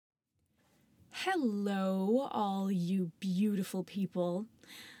Hello, all you beautiful people.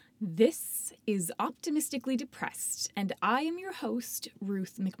 This is Optimistically Depressed, and I am your host,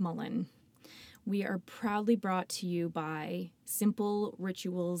 Ruth McMullen. We are proudly brought to you by Simple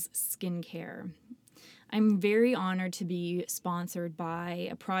Rituals Skincare. I'm very honored to be sponsored by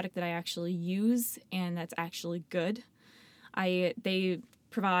a product that I actually use and that's actually good. They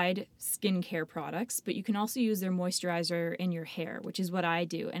provide skincare products, but you can also use their moisturizer in your hair, which is what I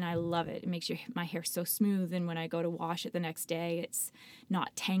do, and I love it. It makes my hair so smooth, and when I go to wash it the next day, it's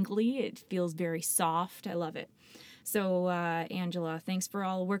not tangly. It feels very soft. I love it. So, Angela, thanks for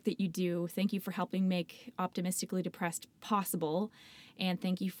all the work that you do. Thank you for helping make Optimistically Depressed possible, and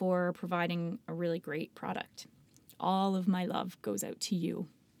thank you for providing a really great product. All of my love goes out to you.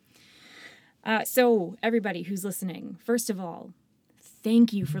 So, everybody who's listening, first of all,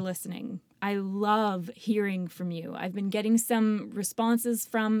 thank you for listening. I love hearing from you. I've been getting some responses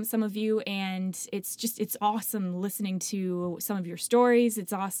from some of you, and it's awesome listening to some of your stories.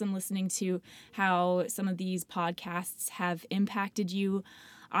 It's awesome listening to how some of these podcasts have impacted you.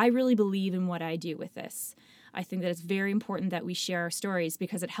 I really believe in what I do with this. I think that it's very important that we share our stories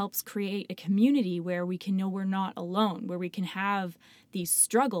because it helps create a community where we can know we're not alone, where we can have these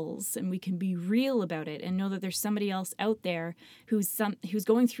struggles and we can be real about it and know that there's somebody else out there who's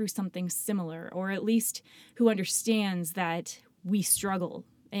going through something similar, or at least who understands that we struggle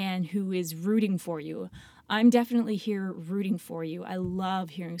and who is rooting for you. I'm definitely here rooting for you. I love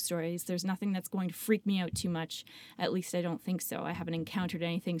hearing stories. There's nothing that's going to freak me out too much. At least I don't think so. I haven't encountered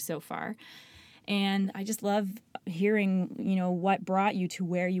anything so far. And I just love hearing, what brought you to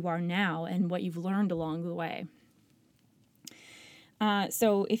where you are now and what you've learned along the way.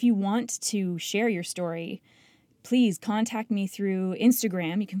 So if you want to share your story, please contact me through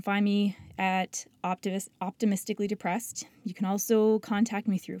Instagram. You can find me at Optimistically Depressed. You can also contact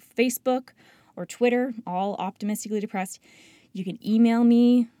me through Facebook or Twitter, all Optimistically Depressed. You can email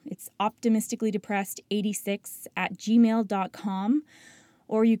me. It's optimisticallydepressed86@gmail.com.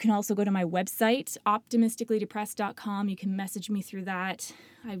 Or you can also go to my website, optimisticallydepressed.com. You can message me through that.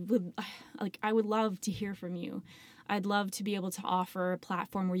 I would love to hear from you. I'd love to be able to offer a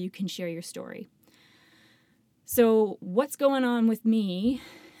platform where you can share your story. So what's going on with me?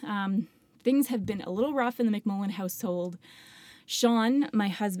 Things have been a little rough in the McMullen household. Sean, my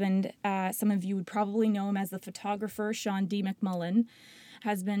husband, some of you would probably know him as the photographer, Sean D. McMullen,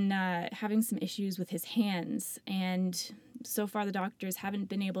 has been having some issues with his hands, and so far the doctors haven't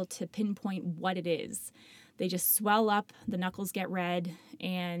been able to pinpoint what it is. They just swell up, the knuckles get red,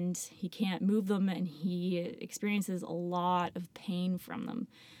 and he can't move them, and he experiences a lot of pain from them.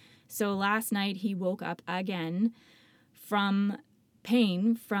 So last night he woke up again from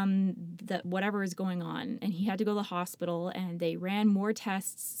pain from whatever is going on, and he had to go to the hospital, and they ran more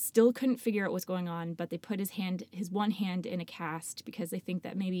tests, still couldn't figure out what's going on, but they put his one hand in a cast because they think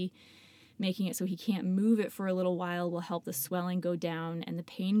that maybe making it so he can't move it for a little while will help the swelling go down and the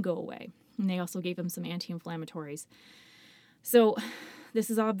pain go away. And they also gave him some anti-inflammatories. So this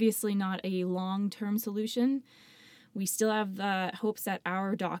is obviously not a long-term solution. We still have hopes that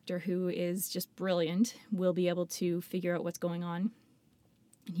our doctor, who is just brilliant, will be able to figure out what's going on.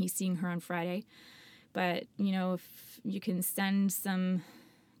 And he's seeing her on Friday. But, if you can send some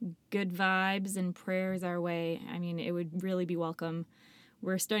good vibes and prayers our way, it would really be welcome.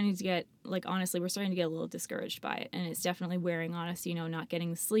 We're starting to get, honestly, we're starting to get a little discouraged by it. And it's definitely wearing on us, not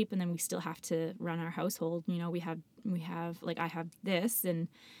getting the sleep. And then we still have to run our household. We have I have this and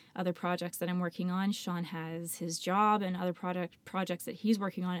other projects that I'm working on. Sean has his job and other projects that he's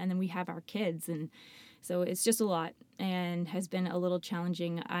working on. And then we have our kids. And so it's just a lot and has been a little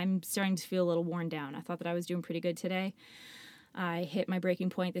challenging. I'm starting to feel a little worn down. I thought that I was doing pretty good today. I hit my breaking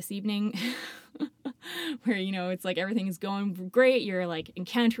point this evening where, it's like everything is going great. You're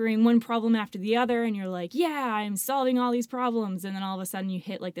encountering one problem after the other and you're like, yeah, I'm solving all these problems. And then all of a sudden you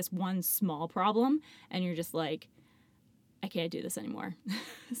hit this one small problem and you're just like, I can't do this anymore.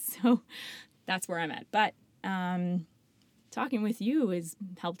 So that's where I'm at. But talking with you has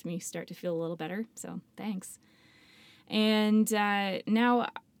helped me start to feel a little better. So thanks. And now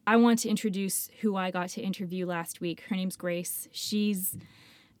I want to introduce who I got to interview last week. Her name's Grace. She's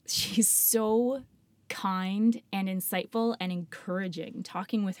so kind and insightful and encouraging.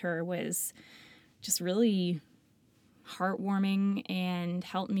 Talking with her was just really heartwarming and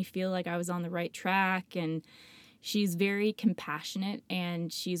helped me feel like I was on the right track. And she's very compassionate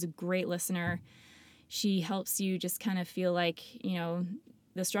and she's a great listener. She helps you just kind of feel like,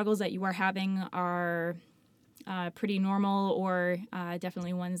 the struggles that you are having are pretty normal or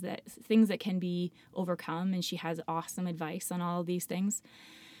definitely things that can be overcome. And she has awesome advice on all of these things.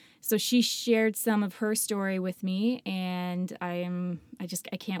 So she shared some of her story with me, and I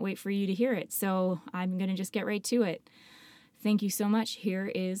can't wait for you to hear it. So I'm going to just get right to it. Thank you so much. Here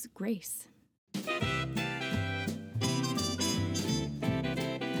is Grace.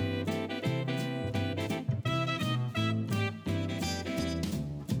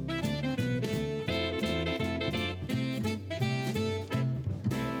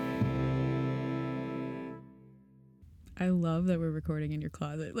 I love that we're recording in your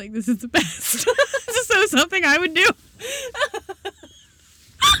closet. Like, this is the best. This is so something I would do.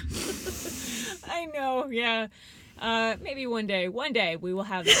 I know, yeah. Maybe one day we will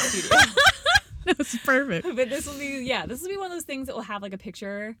have that studio. That's perfect. But this will be one of those things that will have like a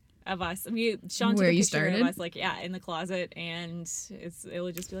picture of us. Sean took Where a you picture started? of us, like, in the closet, and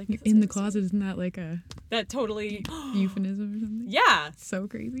it'll just be like, In the closet, isn't that like a that totally euphemism or something? Yeah, So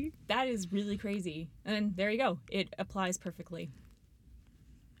crazy. that is really crazy. And there you go. It applies perfectly.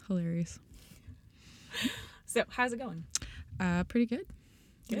 Hilarious. So how's it going? Pretty good.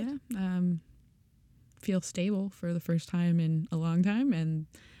 Good. Yeah. Feel stable for the first time in a long time, and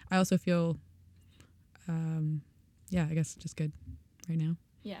I also feel, I guess just good right now.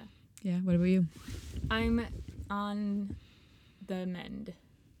 Yeah. Yeah. What about you? I'm on the mend.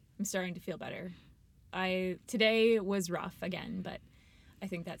 I'm starting to feel better. Today was rough again, but I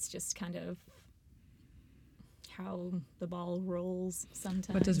think that's just kind of how the ball rolls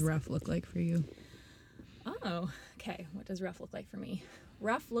sometimes. What does rough look like for you? Oh, okay. What does rough look like for me?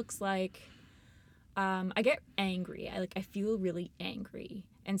 Rough looks like I get angry. I feel really angry.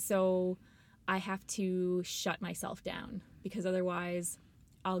 And so I have to shut myself down because otherwise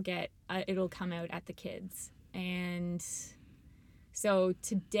it'll come out at the kids. And so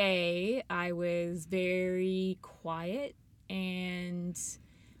today I was very quiet, and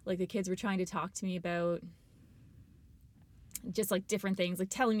like the kids were trying to talk to me about just like different things, like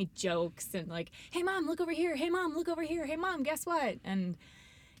telling me jokes and like, hey mom, look over here. Hey mom, look over here. Hey mom, guess what? And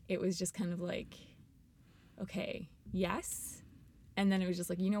it was just kind of like, okay, yes. And then it was just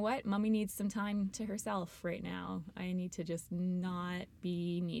like, you know what? Mommy needs some time to herself right now. I need to just not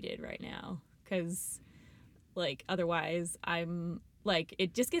be needed right now. Because, like, otherwise I'm, like,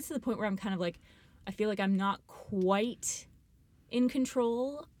 it just gets to the point where I'm kind of like, I feel like I'm not quite in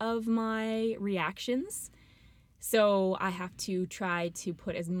control of my reactions. So I have to try to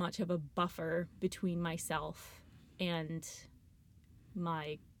put as much of a buffer between myself and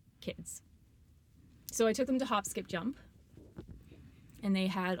my kids. So I took them to hop, skip, jump, and they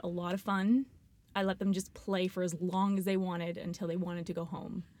had a lot of fun. I let them just play for as long as they wanted until they wanted to go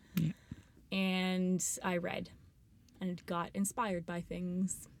home. Yeah. And I read and got inspired by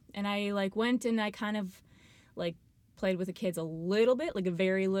things. And I went and I kind of played with the kids a little bit, like a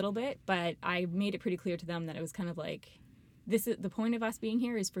very little bit, but I made it pretty clear to them that it was kind of like, this is the point of us being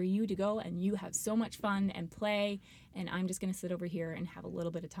here is for you to go and you have so much fun and play, and I'm just going to sit over here and have a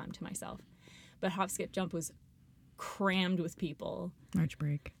little bit of time to myself. But hop, skip, jump was crammed with people. March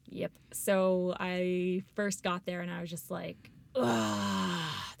break. Yep. So I first got there and I was just like, ugh,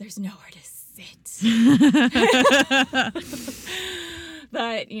 there's nowhere to sit.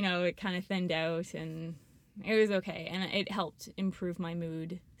 But, it kind of thinned out and it was okay. And it helped improve my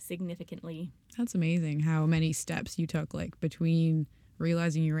mood significantly. That's amazing how many steps you took, like between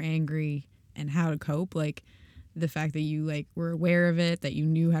realizing you were angry and how to cope. Like the fact that you were aware of it, that you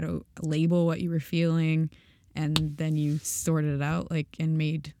knew how to label what you were feeling, and then you sorted it out, and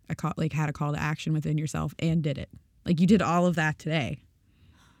made had a call to action within yourself and did it. Like you did all of that today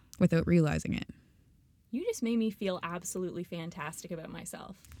without realizing it. You just made me feel absolutely fantastic about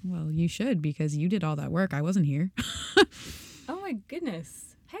myself. Well, you should, because you did all that work. I wasn't here. Oh my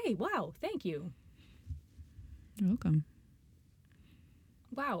goodness. Hey, wow, thank you. You're welcome.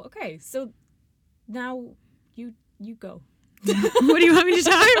 Wow, okay. So now you go. What do you want me to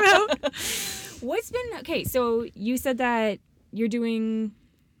talk about? Okay, so you said that you're doing,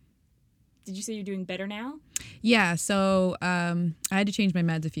 did you say you're doing better now? Yeah, so I had to change my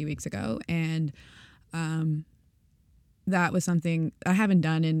meds a few weeks ago, and that was something I haven't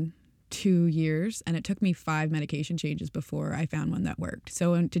done in 2 years, and it took me 5 medication changes before I found one that worked.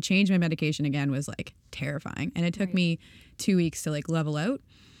 So to change my medication again was terrifying, and it took me 2 weeks to level out.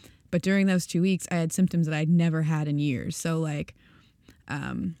 But during those 2 weeks, I had symptoms that I'd never had in years. So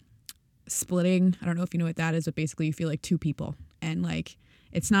splitting, I don't know if you know what that is, but basically you feel like two people, and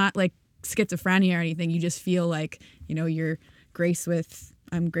it's not like schizophrenia or anything. You just feel you're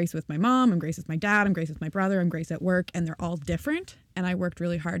I'm Grace with my mom, I'm Grace with my dad, I'm Grace with my brother, I'm Grace at work, and they're all different. And I worked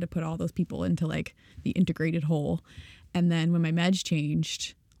really hard to put all those people into the integrated whole. And then when my meds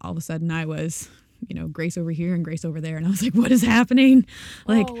changed, all of a sudden I was grace over here and grace over there. And I was like, what is happening?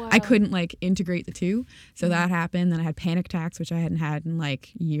 Like, Oh, wow. I couldn't like integrate the two. So that happened. Then I had panic attacks, which I hadn't had in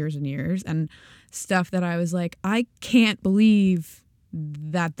like years and years, and stuff that I was like, I can't believe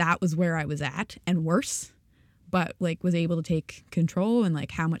that was where I was at and worse, but like was able to take control and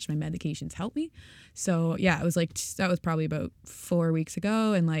like how much my medications helped me. So yeah, it was like, that was probably about 4 weeks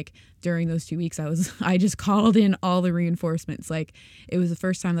ago. And like during those 2 weeks, I just called in all the reinforcements. Like it was the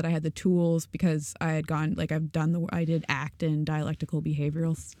first time that I had the tools, because I had gone, like I did ACT and dialectical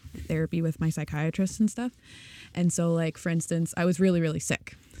behavioral therapy with my psychiatrist and stuff. And so like, for instance, I was really, really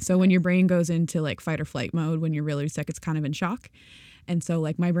sick. So when your brain goes into like fight or flight mode, when you're really sick, it's kind of in shock. And so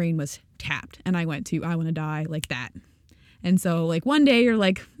like my brain was tapped and I went to, I want to die, like that. And so like one day you're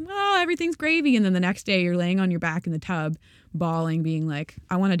like, oh, everything's gravy. And then the next day you're laying on your back in the tub, bawling, being like,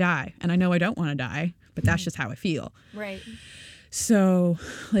 I want to die. And I know I don't want to die, but that's just how I feel. Right. So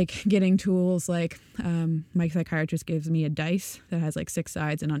like getting tools, like my psychiatrist gives me a dice that has like 6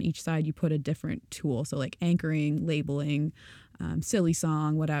 sides, and on each side you put a different tool. So like anchoring, labeling, silly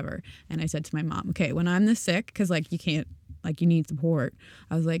song, whatever. And I said to my mom, okay, when I'm this sick, because like you can't, like you need support.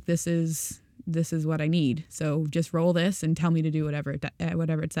 I was like, this is what I need. So just roll this and tell me to do whatever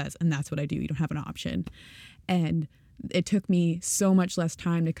it says. And that's what I do. You don't have an option. And it took me so much less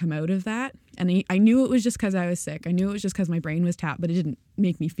time to come out of that. And I knew it was just because I was sick. I knew it was just because my brain was tapped, but it didn't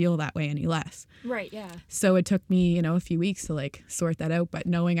make me feel that way any less. Right. Yeah. So it took me, a few weeks to like sort that out. But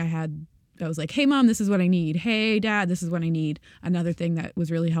knowing I was like, hey mom, this is what I need. Hey dad, this is what I need. Another thing that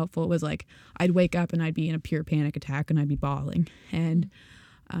was really helpful was like, I'd wake up and I'd be in a pure panic attack and I'd be bawling. And,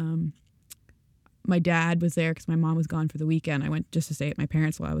 my dad was there because my mom was gone for the weekend. I went just to stay at my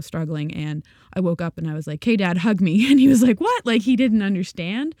parents' while I was struggling. And I woke up and I was like, hey, Dad, hug me. And he was like, what? Like he didn't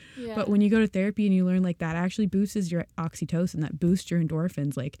understand. Yeah. But when you go to therapy and you learn like that actually boosts your oxytocin, that boosts your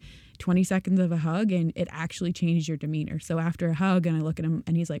endorphins, like 20 seconds of a hug, and it actually changes your demeanor. So after a hug, and I look at him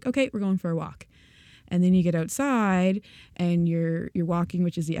and he's like, okay, we're going for a walk. And then you get outside and you're walking,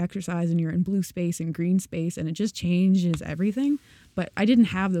 which is the exercise, and you're in blue space and green space, and it just changes everything. But I didn't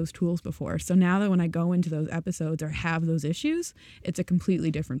have those tools before. So now that when I go into those episodes or have those issues, it's a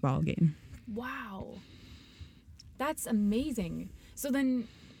completely different ballgame. Wow. That's amazing. So then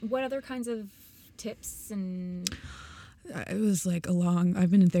what other kinds of tips and... It was like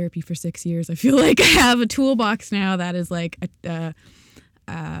I've been in therapy for 6 years. I feel like I have a toolbox now that is like, it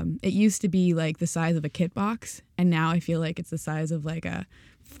used to be like the size of a kit box. And now I feel like it's the size of like a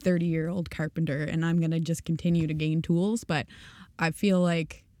 30-year-old carpenter. And I'm going to just continue to gain tools. But I feel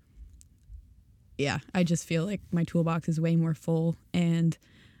like, I just feel like my toolbox is way more full. And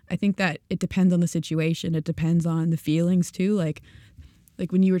I think that it depends on the situation. It depends on the feelings too. Like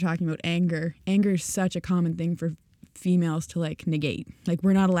when you were talking about anger is such a common thing for females to like negate. Like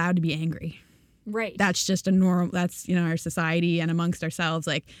we're not allowed to be angry. Right. That's just a norm. That's, our society and amongst ourselves.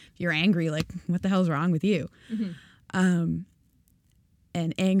 Like if you're angry, like what the hell's wrong with you? Mm-hmm.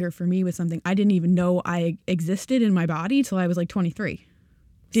 And anger for me was something I didn't even know I existed in my body till I was like 23.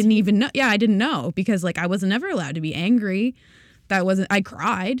 Didn't even know. Yeah, I didn't know because like I was never allowed to be angry. I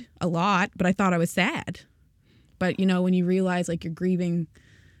cried a lot, but I thought I was sad. But when you realize like you're grieving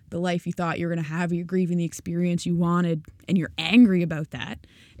the life you thought you were going to have, you're grieving the experience you wanted, and you're angry about that,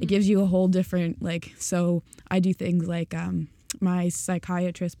 it gives you a whole different, like, so I do things like my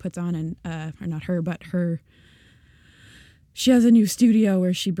psychiatrist puts on she has a new studio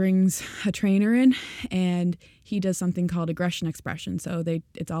where she brings a trainer in, and he does something called aggression expression. So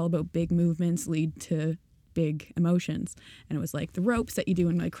it's all about big movements lead to big emotions. And it was like the ropes that you do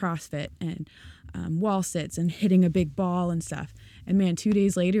in like CrossFit and wall sits and hitting a big ball and stuff. And man, 2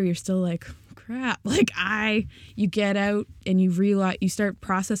 days later, you're still like, crap. Like you get out and you start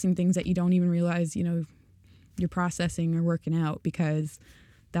processing things that you don't even realize, you're processing or working out, because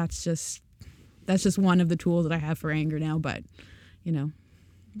that's just one of the tools that I have for anger now. But,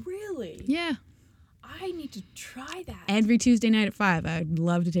 Really? Yeah. I need to try that. Every Tuesday night at 5, I'd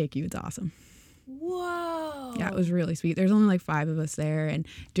love to take you. It's awesome. Whoa. Yeah, it was really sweet. There's only like 5 of us there. And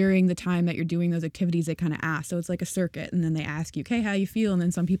during the time that you're doing those activities, they kind of ask. So it's like a circuit. And then they ask you, okay, how you feel? And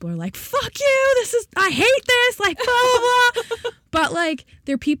then some people are like, fuck you. I hate this. Like, blah, blah, blah. But like,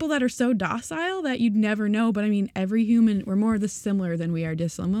 they're people that are so docile that you'd never know. But I mean, every human, we're more similar than we are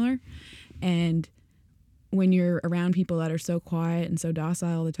dissimilar. And when you're around people that are so quiet and so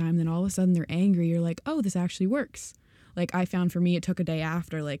docile all the time, then all of a sudden they're angry. You're like, oh, this actually works. Like I found for me, it took a day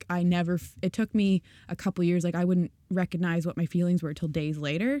after. Like it took me a couple years. Like I wouldn't recognize what my feelings were till days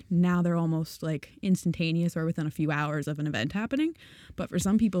later. Now they're almost like instantaneous or within a few hours of an event happening. But for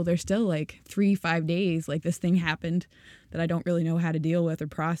some people, they're still like 3-5 days. Like this thing happened that I don't really know how to deal with or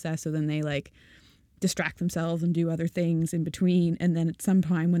process. So then they like distract themselves and do other things in between. And then at some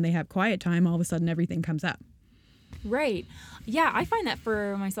time when they have quiet time, all of a sudden everything comes up. Right. Yeah, I find that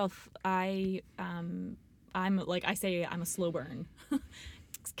for myself, I'm like I say I'm a slow burn.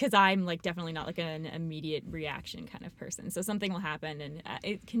 Because I'm like definitely not like an immediate reaction kind of person. So something will happen, and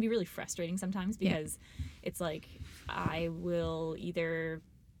it can be really frustrating sometimes because it's like I will either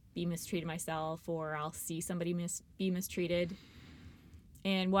be mistreated myself or I'll see somebody be mistreated.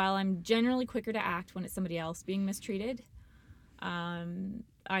 And while I'm generally quicker to act when it's somebody else being mistreated,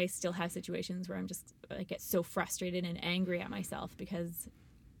 I still have situations where I get so frustrated and angry at myself because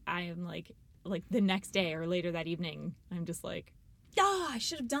I am like the next day or later that evening, I'm just like, I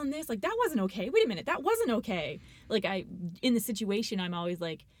should have done this. Like, that wasn't okay. Wait a minute, that wasn't okay. Like, in the situation, I'm always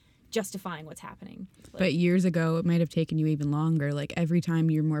like justifying what's happening. Like, but years ago, it might have taken you even longer. Like, every time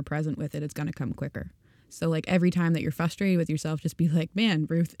you're more present with it, it's going to come quicker. So, like, every time that you're frustrated with yourself, just be like, man,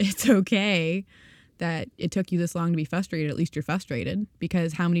 Ruth, it's okay that it took you this long to be frustrated. At least you're frustrated.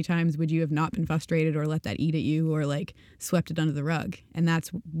 Because how many times would you have not been frustrated or let that eat at you or, like, swept it under the rug? And that's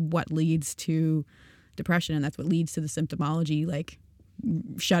what leads to depression, and that's what leads to the symptomology, like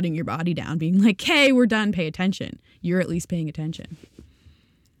shutting your body down, being like, hey, we're done, pay attention. You're at least paying attention.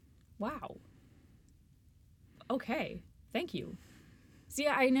 Wow. Okay, thank you. See,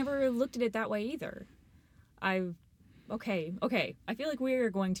 I never looked at it that way either. Okay. I feel like we're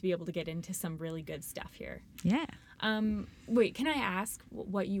going to be able to get into some really good stuff here. Yeah. Wait, can I ask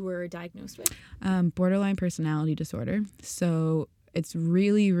what you were diagnosed with? Borderline personality disorder. So it's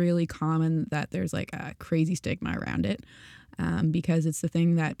really, really common that there's like a crazy stigma around it. Because it's the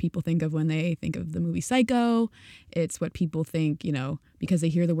thing that people think of when they think of the movie Psycho. It's what people think, because they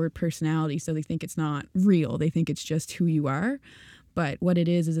hear the word personality, so they think it's not real. They think it's just who you are. But what it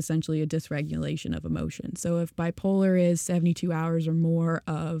is essentially a dysregulation of emotion. So if bipolar is 72 hours or more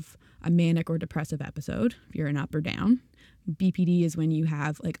of a manic or depressive episode, if you're an up or down, BPD is when you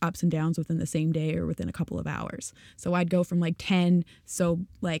have like ups and downs within the same day or within a couple of hours. So I'd go from like 10, so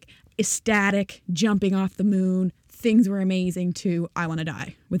like ecstatic, jumping off the moon, things were amazing, to I want to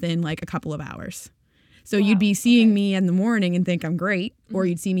die within like a couple of hours. So you'd be seeing me in the morning and think I'm great, or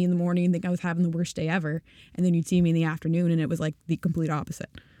you'd see me in the morning and think I was having the worst day ever, and then you'd see me in the afternoon and it was like the complete opposite.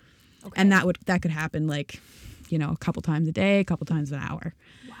 Okay. And that could happen like, a couple times a day, a couple times an hour.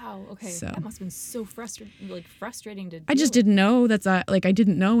 Wow. Okay. So that must have been so frustrating to. I just didn't know I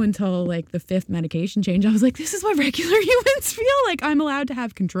didn't know until like the 5th medication change. I was like, this is what regular humans feel like. I'm allowed to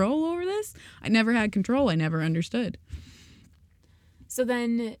have control over this. I never had control. I never understood. So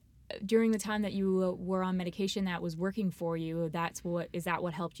then, during the time that you were on medication that was working for you, is that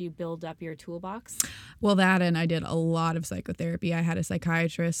what helped you build up your toolbox? Well, that, and I did a lot of psychotherapy. I had a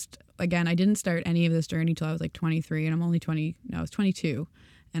psychiatrist. Again, I didn't start any of this journey till I was like 23, and I was 22,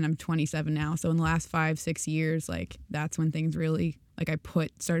 and I'm 27 now. So in the last 5-6 years, like that's when things really, like I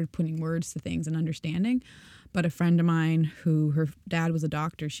started putting words to things and understanding. But a friend of mine who her dad was a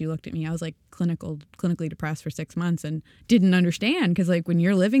doctor, she looked at me. I was like clinically depressed for 6 months and didn't understand, because like when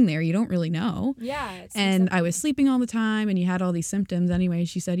you're living there, you don't really know. Yeah. And I was sleeping all the time and you had all these symptoms. Anyway,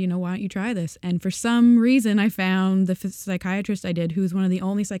 she said, why don't you try this? And for some reason, I found the psychiatrist I did, who's one of the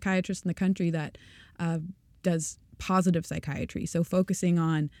only psychiatrists in the country that does positive psychiatry. So focusing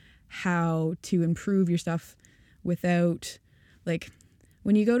on how to improve your stuff without, like,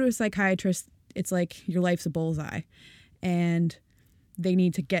 when you go to a psychiatrist, it's like your life's a bullseye, and they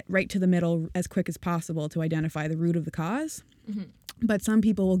need to get right to the middle as quick as possible to identify the root of the cause. Mm-hmm. But some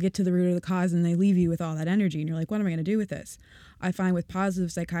people will get to the root of the cause and they leave you with all that energy, and you're like, what am I going to do with this? I find with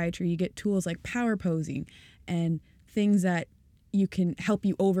positive psychiatry, you get tools like power posing and things that you can help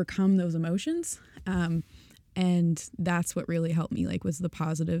you overcome those emotions. And that's what really helped me, was the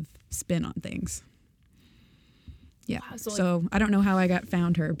positive spin on things. Yeah. Wow, so I don't know how I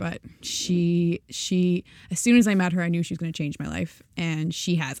found her, but she as soon as I met her, I knew she was going to change my life. And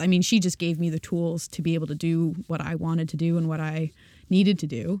she has. I mean, she just gave me the tools to be able to do what I wanted to do and what I needed to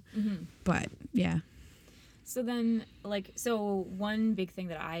do. Mm-hmm. But yeah. So then, so one big thing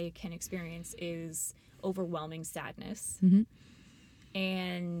that I can experience is overwhelming sadness. Mm-hmm.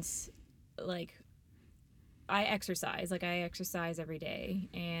 And I exercise. I exercise every day,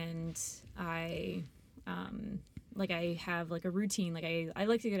 and I have a routine. I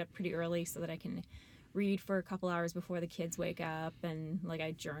like to get up pretty early so that I can read for a couple hours before the kids wake up, and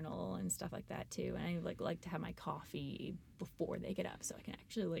I journal and stuff like that too. And I like to have my coffee before they get up so I can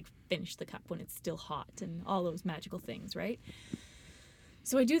actually finish the cup when it's still hot and all those magical things, right?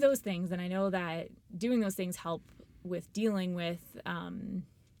 So I do those things, and I know that doing those things help with dealing with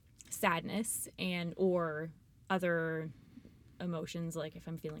sadness and or other emotions, like if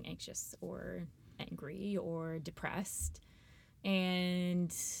I'm feeling anxious or angry or depressed.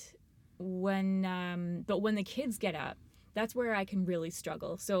 And when the kids get up, that's where I can really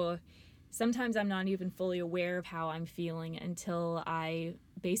struggle. So sometimes I'm not even fully aware of how I'm feeling until I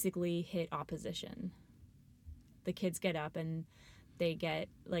basically hit opposition. The kids get up and they get,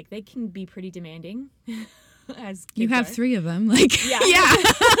 like, they can be pretty demanding. As You kids have are. 3 of them. Like, Yeah. yeah.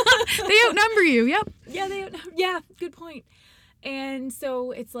 They outnumber you. Yep. Yeah, good point. And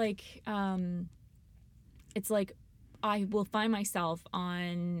so it's like I will find myself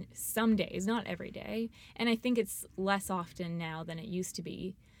on some days, not every day, and I think it's less often now than it used to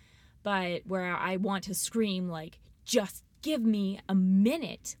be, but where I want to scream, like, just give me a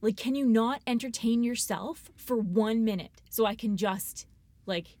minute. Like, can you not entertain yourself for 1 minute so I can just,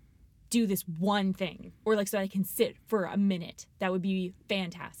 like, do this one thing? Or, like, so I can sit for a minute. That would be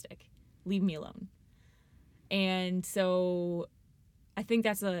fantastic. Leave me alone. And so I think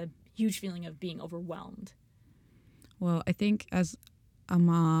that's a huge feeling of being overwhelmed. Well, I think as a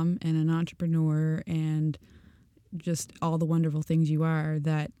mom and an entrepreneur and just all the wonderful things you are,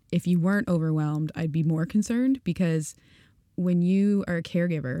 that if you weren't overwhelmed, I'd be more concerned, because when you are a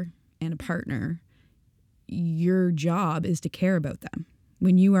caregiver and a partner, your job is to care about them.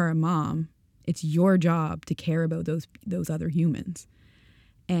 When you are a mom, it's your job to care about those other humans.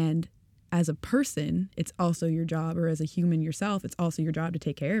 And as a person, it's also your job, or as a human yourself, it's also your job to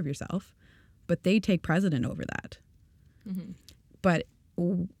take care of yourself. But they take precedent over that. Mm-hmm. But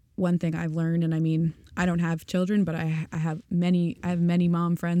one thing I've learned, and I mean, I don't have children, but I have many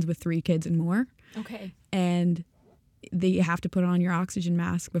mom friends with 3 kids and more. Okay. And they have to put on your oxygen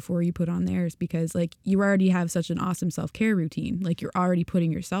mask before you put on theirs, because, like, you already have such an awesome self-care routine. Like, you're already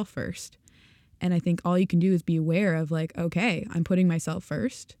putting yourself first. And I think all you can do is be aware of, like, okay, I'm putting myself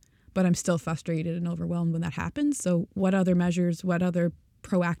first, but I'm still frustrated and overwhelmed when that happens. So what other measures, what other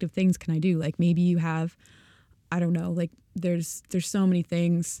proactive things can I do? Like, maybe you have, I don't know, like, there's so many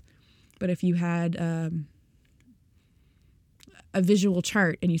things, but if you had a visual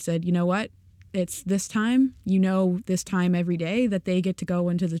chart and you said, you know what, it's this time, this time every day that they get to go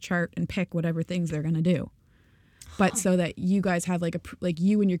into the chart and pick whatever things they're going to do. But so that you guys have like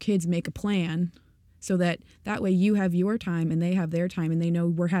you and your kids make a plan, so that way you have your time and they have their time, and they know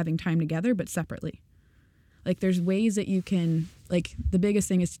we're having time together, but separately. Like, there's ways that you can, like, the biggest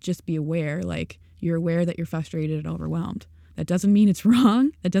thing is to just be aware. Like, you're aware that you're frustrated and overwhelmed. That doesn't mean it's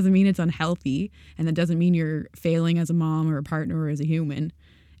wrong. That doesn't mean it's unhealthy. And that doesn't mean you're failing as a mom or a partner or as a human.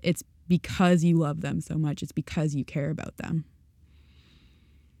 It's because you love them so much. It's because you care about them.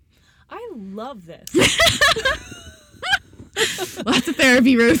 I love this. Lots of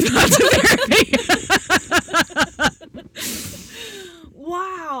therapy, Ruth. Lots of therapy.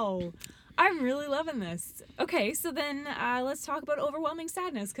 Wow. I'm really loving this. Okay, so then let's talk about overwhelming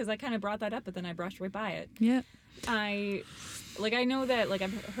sadness, because I kind of brought that up, but then I brushed right by it. Yeah. I know that, like,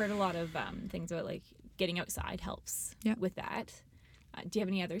 I've heard a lot of things about, like, getting outside helps with that. Do you have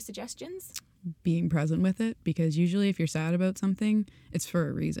any other suggestions? Being present with it, because usually if you're sad about something, it's for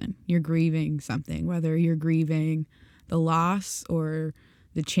a reason. You're grieving something, whether you're grieving the loss or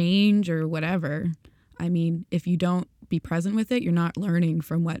the change or whatever. I mean, if you don't be present with it, you're not learning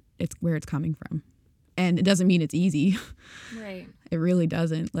from where it's coming from. And it doesn't mean it's easy. Right. It really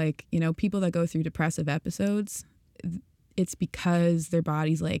doesn't. Like, people that go through depressive episodes, it's because their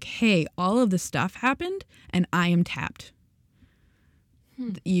body's like, hey, all of this stuff happened and I am tapped.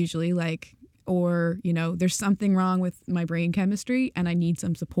 Usually, like, or, there's something wrong with my brain chemistry and I need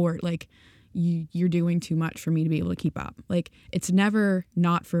some support. Like, you're doing too much for me to be able to keep up. Like, it's never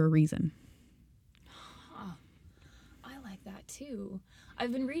not for a reason. I like that too.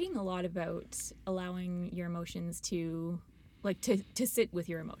 I've been reading a lot about allowing your emotions to, like, to sit with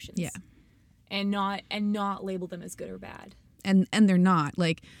your emotions. Yeah. And not label them as good or bad. And they're not.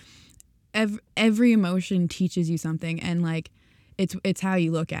 Like, every emotion teaches you something, and, like, it's how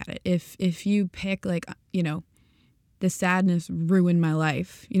you look at it. If you pick, like, the sadness ruined my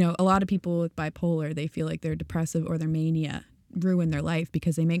life. A lot of people with bipolar, they feel like their depressive or their mania ruin their life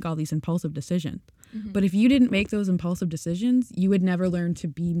because they make all these impulsive decisions. Mm-hmm. But if you didn't make those impulsive decisions, you would never learn to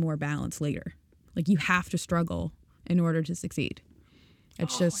be more balanced later. Like, you have to struggle in order to succeed.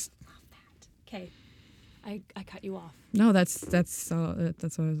 It's just... I love that. Okay. I cut you off. No, that's what I was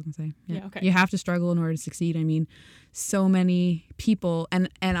going to say. Yeah, okay. You have to struggle in order to succeed. I mean, so many people, and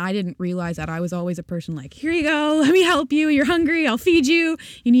I didn't realize that. I was always a person like, here you go, let me help you. You're hungry, I'll feed you.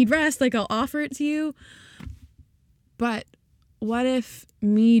 You need rest, like, I'll offer it to you. But what if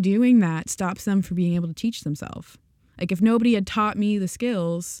me doing that stops them from being able to teach themselves? Like, if nobody had taught me the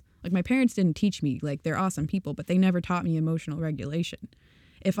skills, like, my parents didn't teach me, like, they're awesome people, but they never taught me emotional regulation.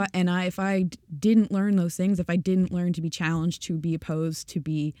 If I didn't learn those things, if I didn't learn to be challenged, to be opposed, to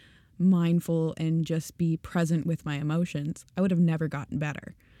be mindful and just be present with my emotions, I would have never gotten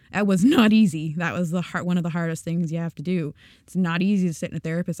better. That was not easy. That was one of the hardest things you have to do. It's not easy to sit in a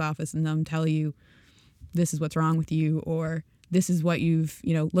therapist's office and them tell you this is what's wrong with you, or this is what you've,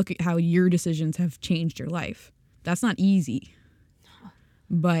 look at how your decisions have changed your life. That's not easy.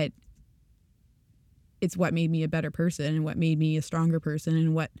 But it's what made me a better person and what made me a stronger person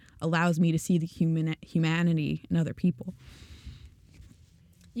and what allows me to see the humanity in other people.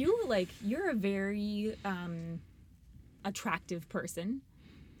 You're a very attractive person.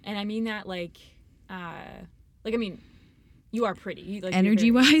 And I mean that you are pretty.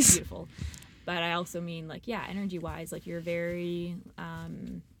 Energy wise? Beautiful. But I also mean energy wise, you're very,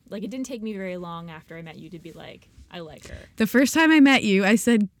 it didn't take me very long after I met you to be like, I like her. The first time I met you, I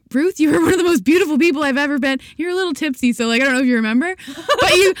said, Ruth, you were one of the most beautiful people I've ever been. You're a little tipsy, so I don't know if you remember. But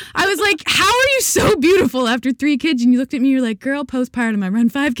I was like, how are you so beautiful after 3 kids? And you looked at me, you're like, girl, postpartum, I run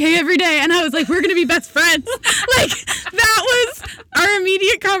 5K every day. And I was like, we're going to be best friends. That was our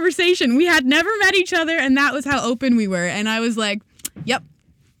immediate conversation. We had never met each other, and that was how open we were. And I was like, yep.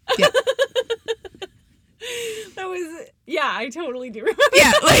 That was, I totally do remember.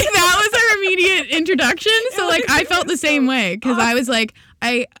 Yeah, that was our immediate introduction. So I felt the same way because I was like,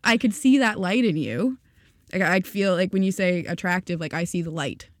 I could see that light in you. I'd feel like when you say attractive, I see the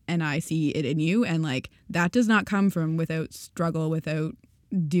light and I see it in you. And that does not come from without struggle, without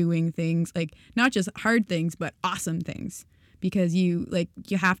doing things, not just hard things, but awesome things. Because you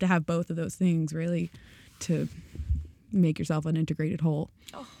have to have both of those things really to make yourself an integrated whole.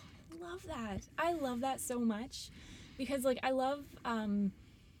 Oh, I love that so much because I love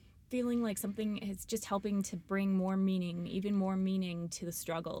feeling like something is just helping to bring more meaning, even more meaning to the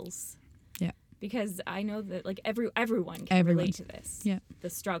struggles. Yeah. Because I know that everyone can relate to this. Yeah. The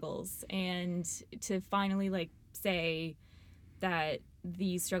struggles, and to finally say that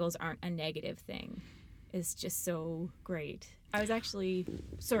these struggles aren't a negative thing is just so great. I was actually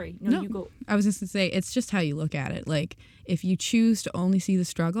you go. I was just going to say, it's just how you look at it. If you choose to only see the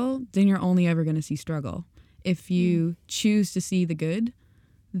struggle, then you're only ever going to see struggle. If you choose to see the good,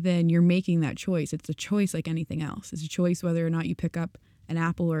 then you're making that choice. It's a choice like anything else. It's a choice whether or not you pick up an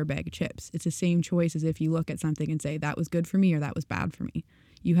apple or a bag of chips. It's the same choice as if you look at something and say, that was good for me or that was bad for me.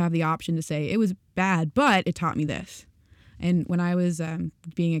 You have the option to say, it was bad, but it taught me this. And when I was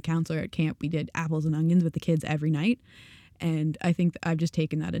being a counselor at camp, we did apples and onions with the kids every night. And I think I've just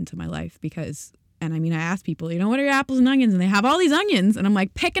taken that into my life because, I ask people, what are your apples and onions? And they have all these onions. And I'm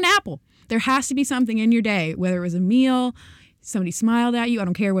like, pick an apple. There has to be something in your day, whether it was a meal, somebody smiled at you, I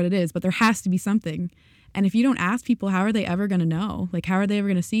don't care what it is, but there has to be something. And if you don't ask people, how are they ever going to know? How are they ever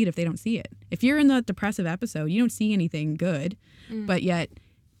going to see it if they don't see it? If you're in the depressive episode, you don't see anything good, but yet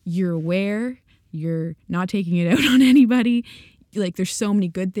you're aware, you're not taking it out on anybody. There's so many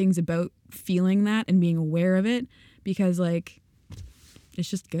good things about feeling that and being aware of it. Because,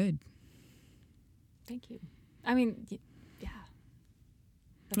 it's just good. Thank you. Yeah.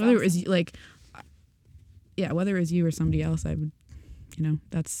 Whether it was, whether it was you or somebody else, I would,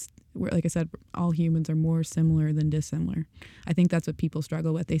 that's, like I said, all humans are more similar than dissimilar. I think that's what people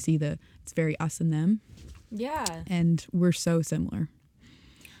struggle with. They see it's very us and them. Yeah. And we're so similar.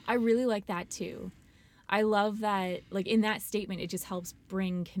 I really like that, too. I love that, in that statement, it just helps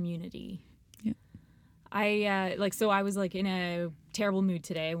bring community. I was in a terrible mood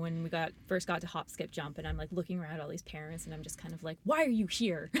today when we first got to Hop, Skip, Jump, and I'm looking around at all these parents and I'm just kind of why are you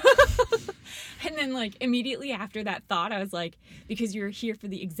here? And then immediately after that thought, I was like, because you're here for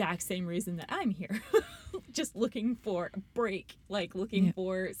the exact same reason that I'm here. Just looking for a break, looking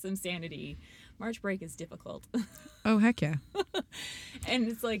for some sanity. March break is difficult. Oh, heck yeah. And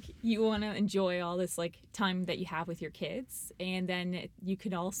it's you want to enjoy all this time that you have with your kids, and then you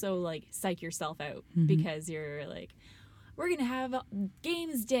could also psych yourself out because you're we're going to have a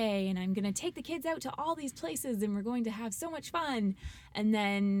games day and I'm going to take the kids out to all these places and we're going to have so much fun. And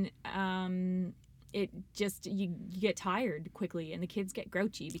then it just, you get tired quickly and the kids get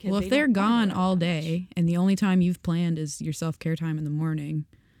grouchy because if they're gone all day and the only time you've planned is your self-care time in the morning,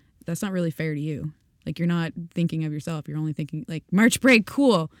 that's not really fair to you. You're not thinking of yourself. You're only thinking March break,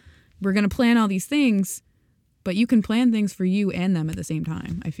 cool. We're going to plan all these things, but you can plan things for you and them at the same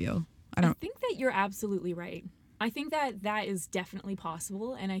time, I feel. I think that you're absolutely right. I think that that is definitely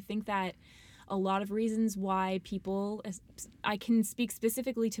possible. And I think that a lot of reasons why people, I can speak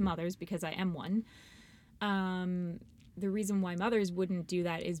specifically to mothers because I am one. The reason why mothers wouldn't do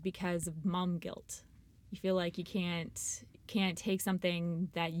that is because of mom guilt. You feel like you can't can't take something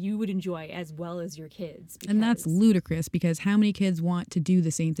that you would enjoy as well as your kids. And that's ludicrous, because how many kids want to do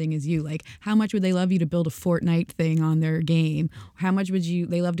the same thing as you? Like, how much would they love you to build a Fortnite thing on their game? How much would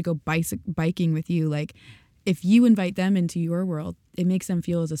they love to go biking with you? Like, if you invite them into your world, it makes them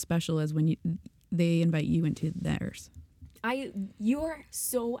feel as special as when they invite you into theirs. You're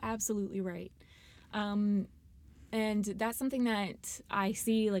so absolutely right. And that's something that I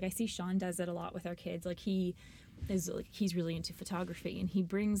see Sean does it a lot with our kids. Like, he's really into photography, and he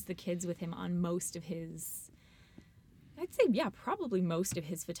brings the kids with him on most of his, I'd say, probably most of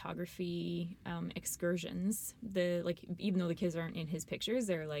his photography excursions. Even though the kids aren't in his pictures,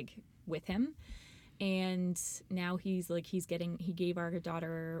 they're like with him. And now he gave our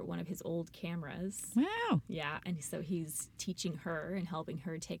daughter one of his old cameras. Wow. Yeah. And so he's teaching her and helping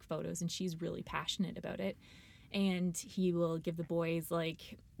her take photos, and she's really passionate about it. And he will give the boys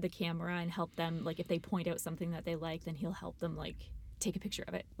like the camera and help them, like if they point out something that they like, then he'll help them like take a picture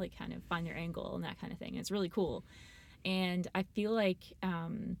of it, like kind of find their angle and that kind of thing. And it's really cool. And I feel like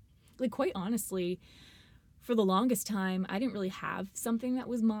quite honestly, for the longest time, I didn't really have something that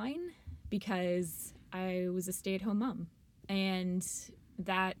was mine because I was a stay-at-home mom. And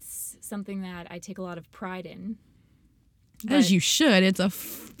that's something that I take a lot of pride in. As you should. It's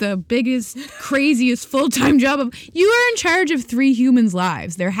the biggest, craziest full-time job. You are in charge of 3 humans'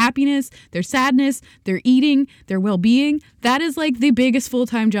 lives. Their happiness, their sadness, their eating, their well-being. That is like the biggest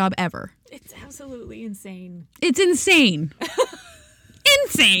full-time job ever. It's absolutely insane. It's insane.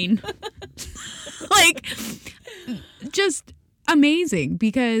 Insane. Like, just amazing,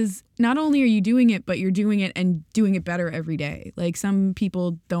 because not only are you doing it, but you're doing it and doing it better every day. Like, some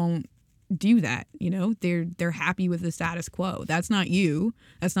people don't do that, they're happy with the status quo. That's not you,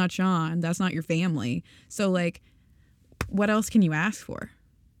 that's not Sean, that's not your family. So like, what else can you ask for,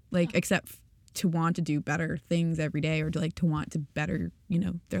 like, except to want to do better things every day, or to want to better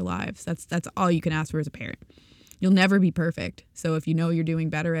their lives. That's all you can ask for as a parent. You'll never be perfect, so if you're doing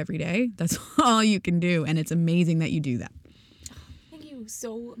better every day, that's all you can do, and it's amazing that you do that. Thank you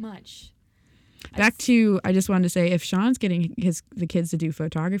so much. Back to, I just wanted to say, if Sean's getting the kids to do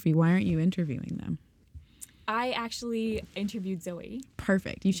photography, why aren't you interviewing them? I actually interviewed Zoe.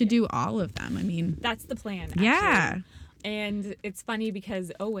 Perfect. You should do all of them. I mean, that's the plan. Actually. Yeah. And it's funny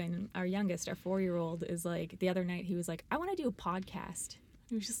because Owen, our youngest, our 4-year-old, is like, the other night he was like, I want to do a podcast.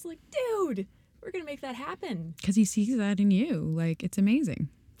 He was just like, dude, we're going to make that happen. Because he sees that in you. Like, it's amazing.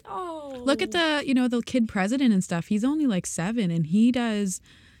 Oh. Look at the kid president and stuff. He's only like 7, and he does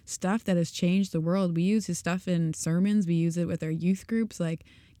stuff that has changed the world. We use his stuff in sermons. We use it with our youth groups. Like,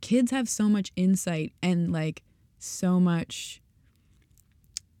 kids have so much insight and like so much,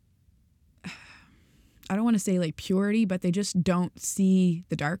 I don't want to say like purity, but they just don't see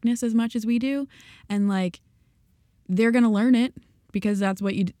the darkness as much as we do. And like, they're going to learn it because that's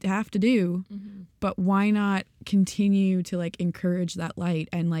what you have to do. Mm-hmm. But why not continue to like encourage that light?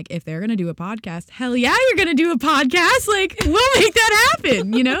 And like, if they're going to do a podcast, hell yeah, you're going to do a podcast. Like, we'll make that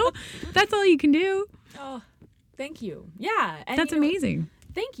happen, That's all you can do. Oh, thank you. Yeah. And that's amazing.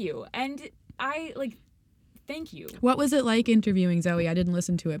 Thank you. And thank you. What was it like interviewing Zoe? I didn't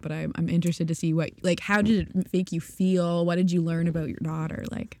listen to it, but I'm interested to see how did it make you feel? What did you learn about your daughter?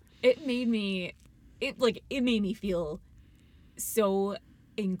 Like, it made me feel so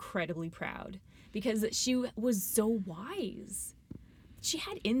incredibly proud, because she was so wise. She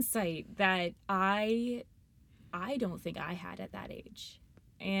had insight that I don't think I had at that age.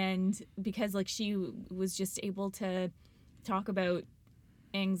 And because like she was just able to talk about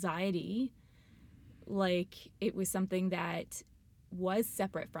anxiety like it was something that was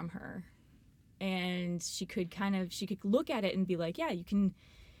separate from her, and she could look at it and be like, yeah, you can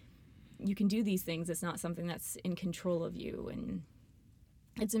do these things. It's not something that's in control of you. And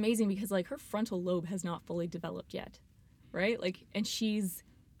it's amazing because like her frontal lobe has not fully developed yet, right? Like, and she's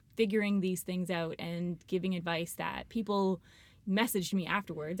figuring these things out and giving advice that people messaged me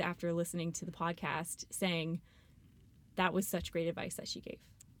afterwards after listening to the podcast saying that was such great advice that she gave.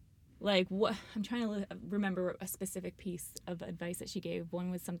 Like, what I'm trying to remember a specific piece of advice that she gave.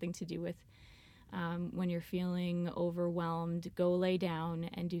 One was something to do with when you're feeling overwhelmed, go lay down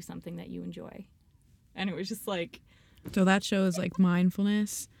and do something that you enjoy. And it was just like... So that shows like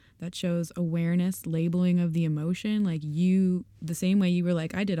mindfulness, that shows awareness, labeling of the emotion. Like you, the same way you were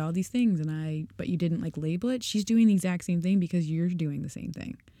like, I did all these things but you didn't like label it. She's doing the exact same thing because you're doing the same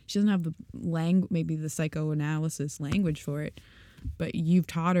thing. She doesn't have the maybe the psychoanalysis language for it, but you've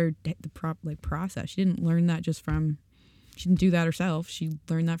taught her the process. She didn't learn that she didn't do that herself. She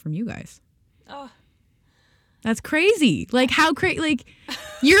learned that from you guys. Oh, That's crazy. Like how crazy, like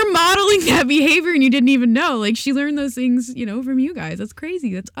you're modeling that behavior and you didn't even know. Like she learned those things, from you guys. That's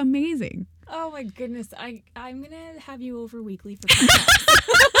crazy. That's amazing. Oh my goodness. I'm going to have you over weekly for podcasts.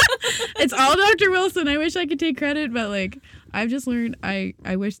 It's all Dr. Wilson. I wish I could take credit, but like I've just learned, I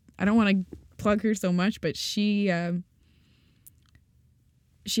wish, I don't want to plug her so much, but she has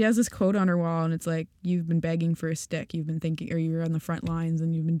this quote on her wall and it's like, you've been begging for a stick. You've been thinking, or you were on the front lines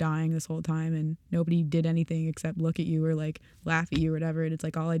and you've been dying this whole time and nobody did anything except look at you or like laugh at you or whatever. And it's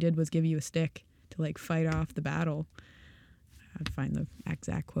like, all I did was give you a stick to like fight off the battle. I'd find the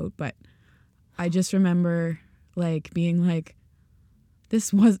exact quote, but I just remember like being like,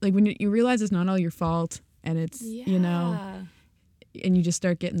 this was like when you realize it's not all your fault and it's, and you just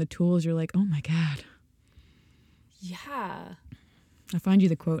start getting the tools. You're like, oh my God. Yeah. I'll find you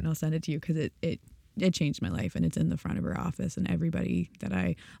the quote and I'll send it to you because it changed my life and it's in the front of her office and everybody that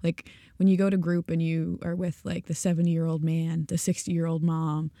I like when you go to group and you are with like the 70-year-old man, the 60-year-old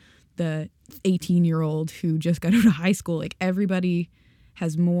mom, the 18-year-old who just got out of high school, like everybody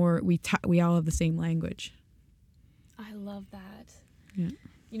has more, we all have the same language. I love that. Yeah.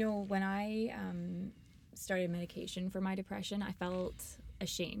 When I started medication for my depression, I felt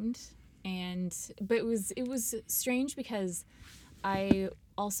ashamed but it was strange because I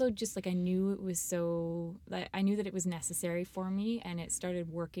also just like I knew that it was necessary for me and it started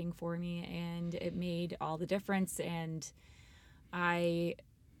working for me and it made all the difference and I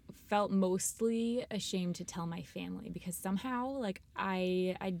felt mostly ashamed to tell my family because somehow like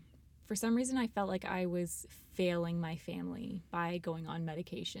I for some reason I felt like I was failing my family by going on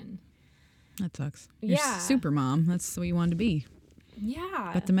medication. That sucks. You're super mom. That's what you wanted to be.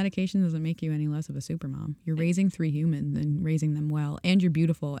 Yeah. But the medication doesn't make you any less of a super mom. You're raising 3 humans and raising them well, and you're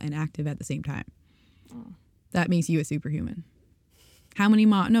beautiful and active at the same time. Oh. That makes you a superhuman. How many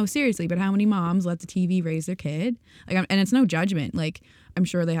no, seriously, but how many moms let the TV raise their kid? Like, and it's no judgment. Like, I'm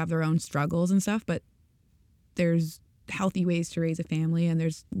sure they have their own struggles and stuff, but there's healthy ways to raise a family and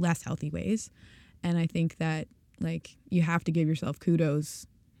there's less healthy ways. And I think that, like, you have to give yourself kudos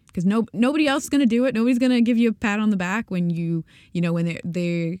because nobody else is going to do it. Nobody's going to give you a pat on the back when when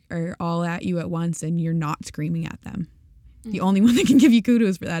they are all at you at once and you're not screaming at them. Mm-hmm. The only one that can give you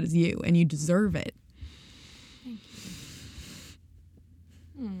kudos for that is you, and you deserve it. Thank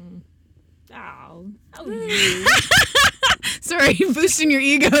you. Oh, how you? Sorry, boosting your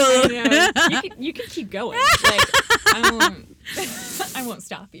ego. You can keep going. Like, I won't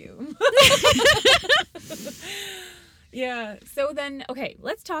stop you. Yeah. So then, okay,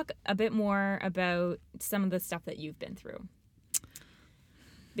 let's talk a bit more about some of the stuff that you've been through.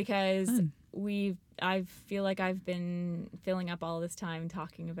 Because I feel like I've been filling up all this time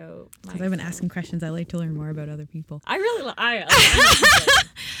talking about my. Because I've been asking questions. I like to learn more about other people. I really, I'm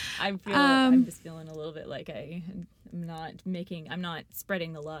just feeling a little bit like I'm not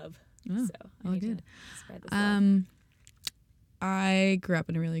spreading the love. Oh, so I need good. to spread this love. I grew up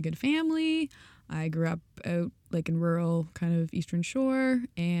in a really good family. I grew up out like in rural kind of Eastern Shore,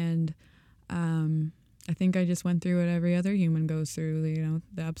 and I think I just went through what every other human goes through, the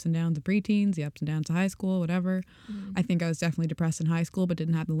ups and downs of preteens, the ups and downs of high school, whatever. Mm-hmm. I think I was definitely depressed in high school, but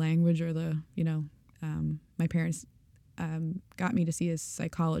didn't have the language or my parents got me to see a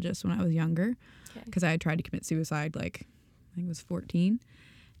psychologist when I was younger because I had tried to commit suicide, like I think it was 14.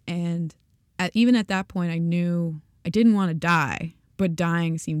 And even at that point, I knew I didn't want to die, but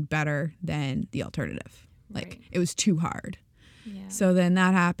dying seemed better than the alternative. Like, it was too hard. Yeah. So then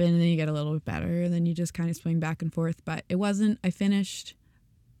that happened, and then you get a little bit better, and then you just kind of swing back and forth. But it wasn't, I finished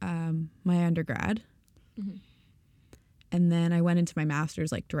my undergrad, mm-hmm. and then I went into my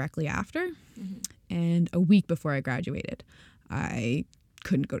master's, like, directly after. Mm-hmm. And a week before I graduated, I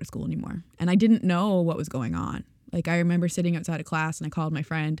couldn't go to school anymore. And I didn't know what was going on. Like, I remember sitting outside of class and I called my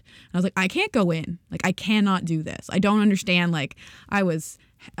friend and I was like, I can't go in. Like, I cannot do this. I don't understand. Like, I was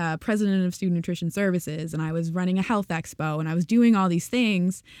president of Student Nutrition Services and I was running a health expo and I was doing all these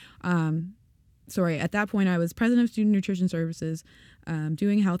things. At that point I was president of Student Nutrition Services,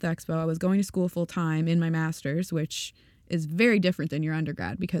 doing a health expo. I was going to school full time in my master's, which is very different than your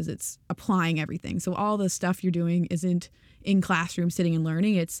undergrad because it's applying everything. So all the stuff you're doing isn't in classroom sitting and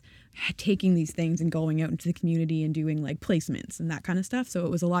learning. It's taking these things and going out into the community and doing like placements and that kind of stuff. So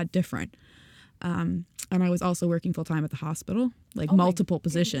it was a lot different. And I was also working full time at the hospital, like multiple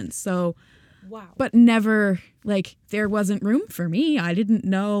positions. So, wow. But never, like, there wasn't room for me. I didn't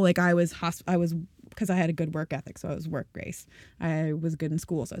know, like, I was because I had a good work ethic. So I was work grace. I was good in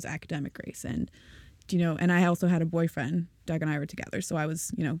school. So I was academic grace. And, and I also had a boyfriend. Doug and I were together. So I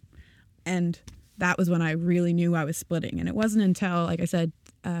was, and that was when I really knew I was splitting. And it wasn't until, like I said,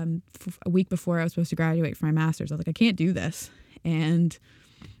 a week before I was supposed to graduate from my master's. I was like, I can't do this. And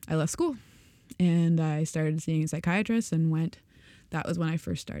I left school and I started seeing a psychiatrist and that was when I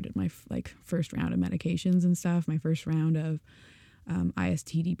first started my first round of medications and stuff, my first round of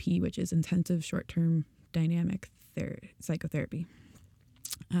ISTDP, which is intensive short-term dynamic psychotherapy.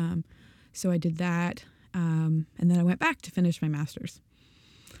 So I did that. And then I went back to finish my master's.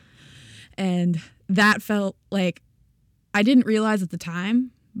 And that felt like, I didn't realize at the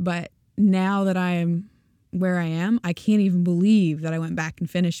time, but now that I am where I am, I can't even believe that I went back and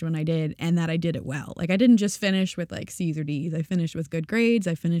finished when I did and that I did it well. Like I didn't just finish with like C's or D's. I finished with good grades.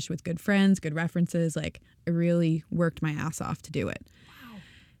 I finished with good friends, good references. Like I really worked my ass off to do it. Wow.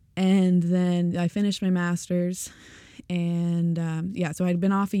 And then I finished my master's and so I'd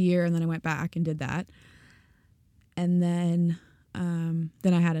been off a year and then I went back and did that. And then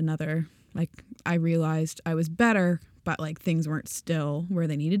I had another, like I realized I was better, but like things weren't still where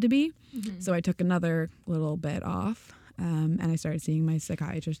they needed to be. Mm-hmm. So I took another little bit off and I started seeing my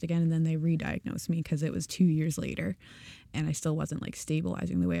psychiatrist again. And then they re-diagnosed me because it was 2 years later and I still wasn't like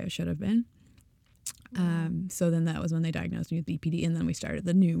stabilizing the way I should have been. So then that was when they diagnosed me with BPD and then we started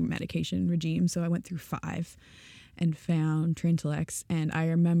the new medication regime. So I went through 5 and found Trintellix. And I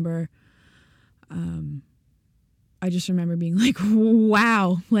remember, I just remember being like,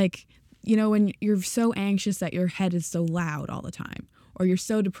 wow, like, you know, when you're so anxious that your head is so loud all the time, or you're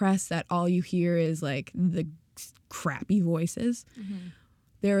so depressed that all you hear is like the crappy voices. Mm-hmm.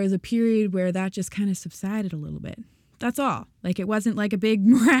 There was a period where that just kind of subsided a little bit. That's all. Like it wasn't like a big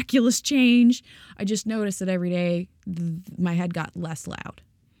miraculous change. I just noticed that every day my head got less loud.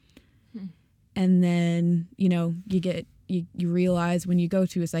 Hmm. And then, you know, you realize when you go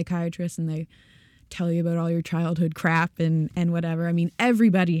to a psychiatrist and they tell you about all your childhood crap and whatever. I mean,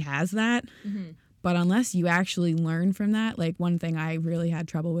 everybody has that. Mm-hmm. But unless you actually learn from that, like one thing I really had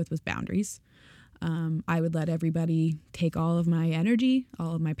trouble with was boundaries. I would let everybody take all of my energy,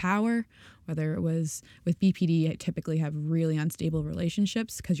 all of my power, whether it was with BPD, I typically have really unstable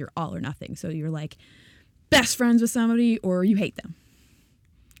relationships because you're all or nothing. So you're like best friends with somebody or you hate them.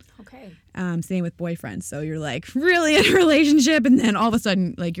 Okay. Same with boyfriends. So you're like really in a relationship and then all of a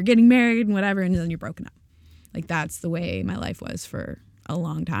sudden like you're getting married and whatever and then you're broken up. Like that's the way my life was for a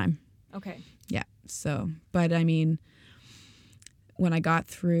long time. Okay. Yeah. So, but I mean, when I got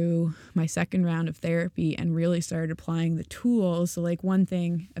through my second round of therapy and really started applying the tools, so like one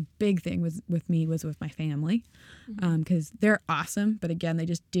thing, a big thing was with my family, because they're awesome. But again,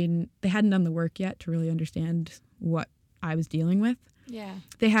 they hadn't done the work yet to really understand what I was dealing with. Yeah.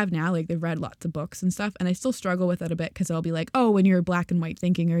 They have now, like they've read lots of books and stuff. And I still struggle with it a bit because I'll be like, oh, when you're black and white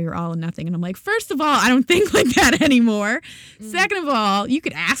thinking or you're all and nothing. And I'm like, first of all, I don't think like that anymore. Second of all, you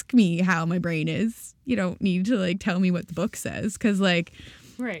could ask me how my brain is. You don't need to like tell me what the book says because like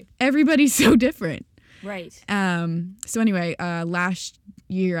right. Everybody's so different. Right. So anyway, last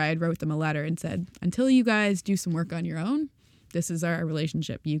year I had wrote them a letter and said, until you guys do some work on your own, this is our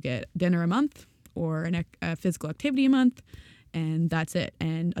relationship. You get dinner a month or a physical activity a month. And that's it.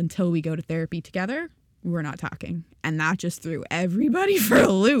 And until we go to therapy together, we're not talking. And that just threw everybody for a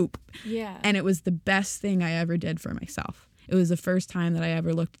loop. Yeah. And it was the best thing I ever did for myself. It was the first time that I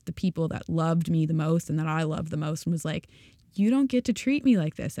ever looked at the people that loved me the most and that I loved the most and was like, you don't get to treat me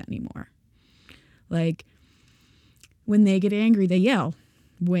like this anymore. Like, when they get angry, they yell.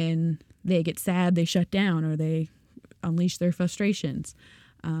 When they get sad, they shut down or they unleash their frustrations.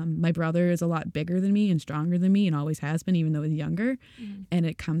 My brother is a lot bigger than me and stronger than me and always has been, even though he's younger. Mm. And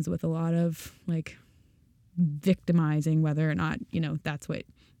it comes with a lot of like victimizing, whether or not, you know, that's what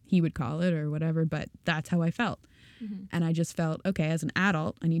he would call it or whatever. But that's how I felt. Mm-hmm. And I just felt, okay, as an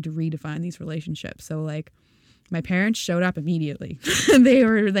adult, I need to redefine these relationships. So like my parents showed up immediately. They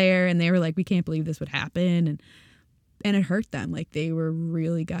were there and they were like, we can't believe this would happen. And it hurt them. Like they were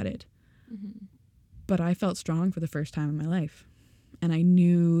really gutted. Mm-hmm. But I felt strong for the first time in my life. And I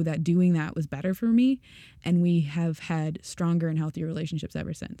knew that doing that was better for me. And we have had stronger and healthier relationships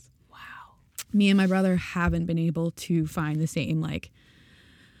ever since. Wow. Me and my brother haven't been able to find the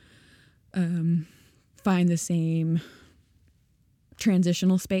same,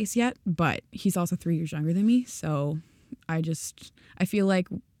 transitional space yet. But he's also 3 years younger than me. So I feel like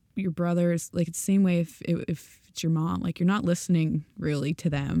your brother's, like, it's the same way if it's your mom. Like, you're not listening really to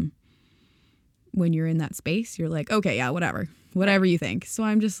them when you're in that space. You're like, okay, yeah, whatever you think. So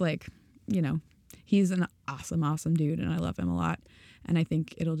I'm just like, you know, he's an awesome dude and I love him a lot. And I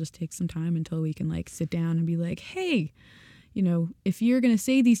think it'll just take some time until we can like sit down and be like, hey, you know, if you're going to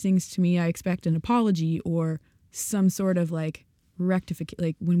say these things to me, I expect an apology or some sort of like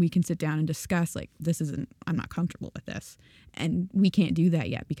like when we can sit down and discuss like I'm not comfortable with this, and we can't do that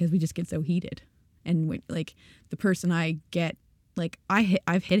yet because we just get so heated. And when, like the person I get, like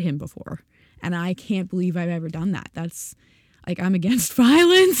I've hit him before, and I can't believe I've ever done that. That's like, I'm against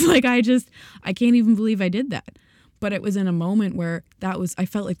violence. Like I can't even believe I did that. But it was in a moment where I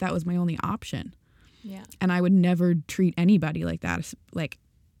felt like that was my only option. Yeah. And I would never treat anybody like that. Like,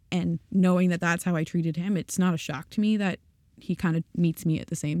 and knowing that that's how I treated him, it's not a shock to me that he kind of meets me at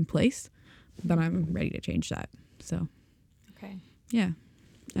the same place, but I'm ready to change that. So, okay. Yeah.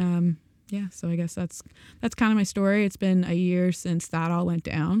 So I guess that's kind of my story. It's been a year since that all went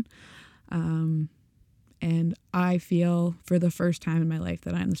down. And I feel for the first time in my life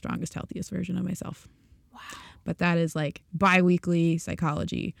that I'm the strongest, healthiest version of myself. Wow. But that is like bi-weekly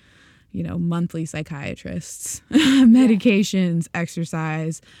psychology, monthly psychiatrists, medications,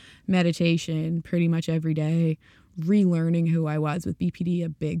 exercise, meditation, pretty much every day, relearning who I was. With BPD, a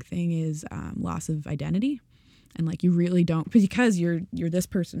big thing is loss of identity. And like, you really don't, because you're this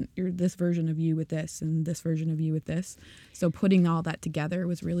person, you're this version of you with this and this version of you with this. So putting all that together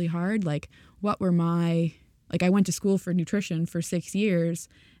was really hard. Like, I went to school for nutrition for 6 years,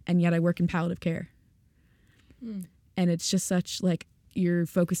 and yet I work in palliative care. And it's just such like, you're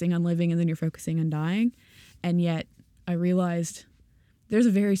focusing on living and then you're focusing on dying. And yet I realized there's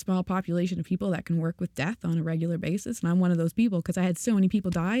a very small population of people that can work with death on a regular basis. And I'm one of those people, because I had so many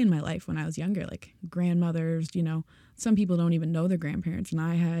people die in my life when I was younger, like grandmothers, some people don't even know their grandparents. And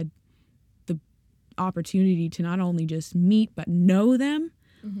I had the opportunity to not only just meet, but know them,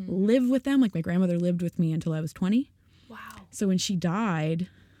 live with them. Like my grandmother lived with me until I was 20. Wow. So when she died,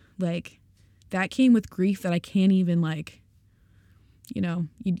 like that came with grief that I can't even like,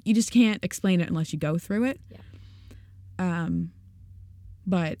 you just can't explain it unless you go through it. Yeah.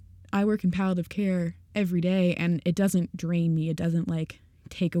 But I work in palliative care every day, and it doesn't drain me. It doesn't like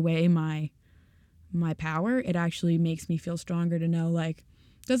take away my power. It actually makes me feel stronger to know like,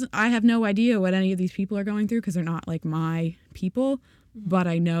 I have no idea what any of these people are going through because they're not like my people, but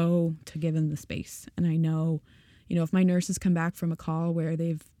I know to give them the space. And I know, if my nurses come back from a call where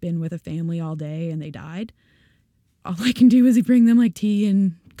they've been with a family all day and they died, all I can do is bring them like tea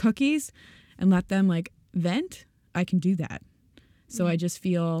and cookies and let them like vent. I can do that. So I just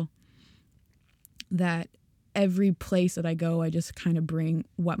feel that every place that I go, I just kind of bring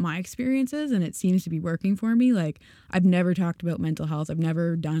what my experience is, and it seems to be working for me. Like, I've never talked about mental health. I've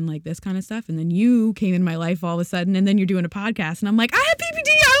never done like this kind of stuff. And then you came in my life all of a sudden, and then you're doing a podcast, and I'm like, I have PPD.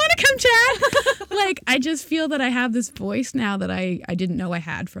 I want to come chat. Like, I just feel that I have this voice now that I didn't know I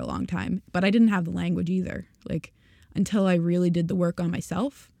had for a long time, but I didn't have the language either. Like, until I really did the work on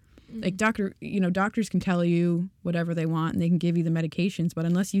myself. Like doctors can tell you whatever they want and they can give you the medications, but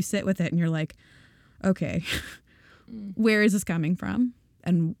unless you sit with it and you're like, okay, where is this coming from?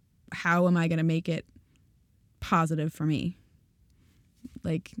 And how am I going to make it positive for me?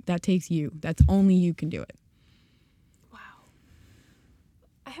 Like, that takes you. That's only you can do it. Wow.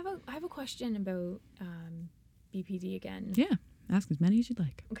 I have a question about BPD again. Yeah. Ask as many as you'd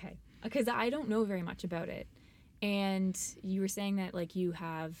like. Okay. Because I don't know very much about it. And you were saying that like you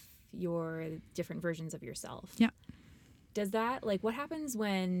have your different versions of yourself. Yeah. Does that, like, what happens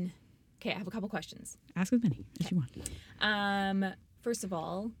when... Okay, I have a couple questions. Ask as many as you want. First of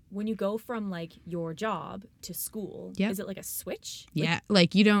all, when you go from like your job to school, is it like a switch? Yeah,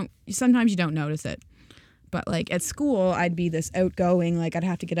 like sometimes you don't notice it. But like at school, I'd be this outgoing, like I'd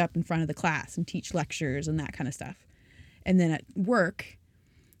have to get up in front of the class and teach lectures and that kind of stuff. And then at work,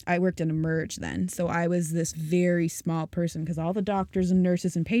 I worked in Emerge then. So I was this very small person because all the doctors and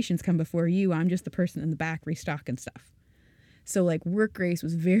nurses and patients come before you. I'm just the person in the back restocking stuff. So like work Grace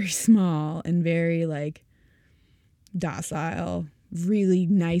was very small and very like docile, really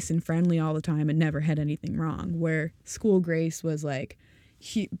nice and friendly all the time and never had anything wrong. Where school Grace was like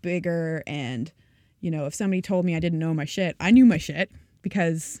bigger and, if somebody told me I didn't know my shit, I knew my shit.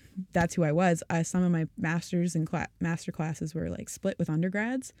 Because that's who I was. Some of my master's and master classes were like split with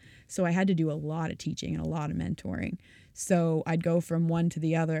undergrads. So I had to do a lot of teaching and a lot of mentoring. So I'd go from one to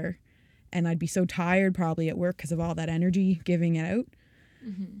the other and I'd be so tired probably at work because of all that energy giving it out.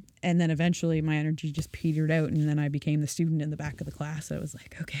 Mm-hmm. And then eventually my energy just petered out and then I became the student in the back of the class. So I was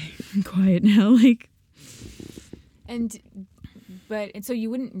like, okay, I'm quiet now. And so you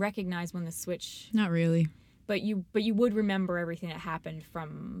wouldn't recognize when the switch... Not really. But you would remember everything that happened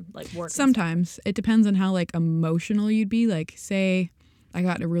from like work. Sometimes it depends on how like emotional you'd be. Like, say I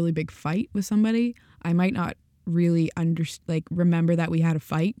got in a really big fight with somebody, I might not really remember that we had a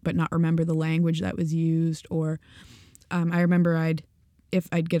fight, but not remember the language that was used. Or I remember I'd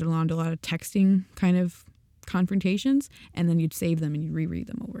get along to a lot of texting kind of confrontations, and then you'd save them and you'd reread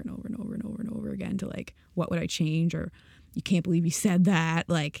them over and over and over and over and over again to like, what would I change? Or you can't believe you said that.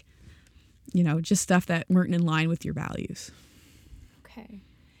 Like, you know, just stuff that weren't in line with your values. Okay.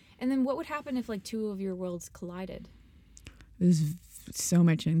 And then what would happen if like two of your worlds collided? There's so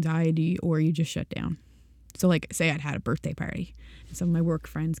much anxiety, or you just shut down. So like, say I'd had a birthday party and some of my work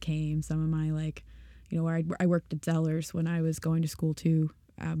friends came, some of my like, you know, where I worked at Zellers when I was going to school too,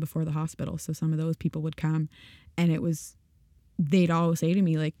 before the hospital. So some of those people would come, and they'd always say to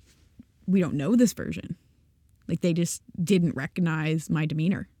me like, we don't know this version. Like they just didn't recognize my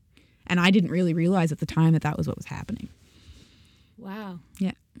demeanor. And I didn't really realize at the time that was what was happening. Wow.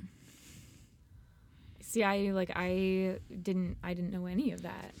 Yeah. See, I didn't know any of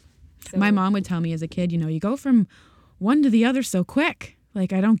that. So. My mom would tell me as a kid, you know, you go from one to the other so quick.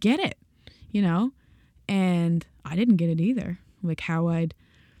 Like, I don't get it, you know? And I didn't get it either. Like how I'd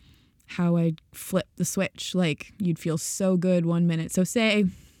flip the switch. Like you'd feel so good one minute. So say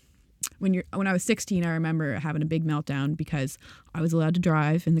when I was 16, I remember having a big meltdown because I was allowed to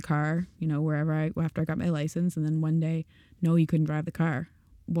drive in the car, you know, after I got my license. And then one day, no, you couldn't drive the car.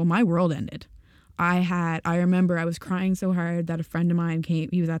 Well, my world ended. I remember I was crying so hard that a friend of mine came,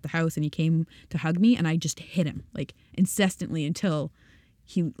 he was at the house and he came to hug me, and I just hit him like incessantly until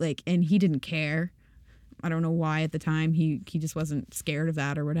and he didn't care. I don't know why at the time. He just wasn't scared of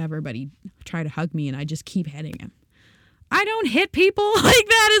that or whatever, but he tried to hug me and I just keep hitting him. I don't hit people. Like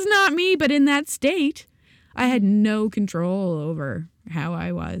that is not me. But in that state, I had no control over how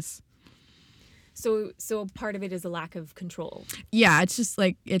I was. So part of it is a lack of control. Yeah, it's just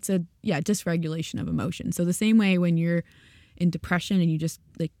like dysregulation of emotion. So the same way when you're in depression and you just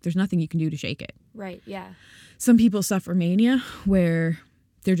like there's nothing you can do to shake it. Right, yeah. Some people suffer mania where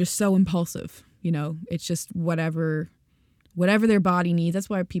they're just so impulsive, you know. It's just whatever their body needs. That's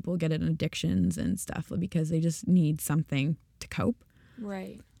why people get it in addictions and stuff, because they just need something to cope.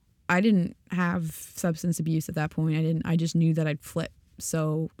 Right. I didn't have substance abuse at that point. I just knew that I'd flip.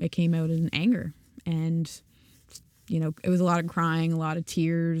 So it came out in anger. And, you know, it was a lot of crying, a lot of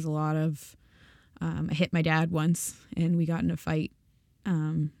tears, a lot of, I hit my dad once and we got in a fight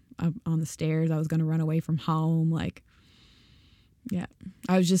up on the stairs. I was going to run away from home. Like, yeah,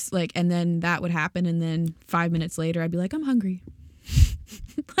 I was just like, and then that would happen. And then 5 minutes later, I'd be like, I'm hungry.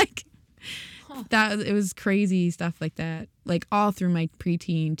 Like that, it was crazy stuff like that. Like all through my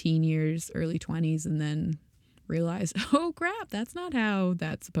preteen, teen years, early 20s, and then realized, oh crap, that's not how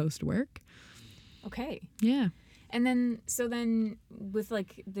that's supposed to work. Okay. Yeah. And then with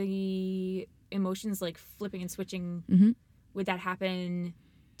like the emotions like flipping and switching, mm-hmm. would that happen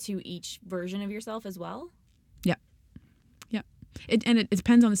to each version of yourself as well? Yeah. Yeah. It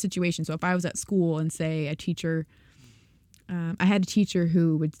depends on the situation. So if I was at school and say a teacher, I had a teacher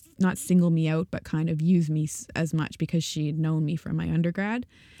who would not single me out, but kind of use me as much because she had known me from my undergrad.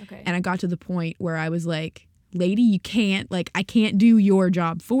 Okay. And I got to the point where I was like, lady, you can't, like, I can't do your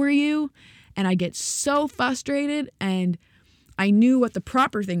job for you. And I get so frustrated, and I knew what the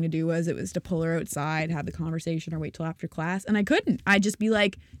proper thing to do was. It was to pull her outside, have the conversation, or wait till after class. And I couldn't. I'd just be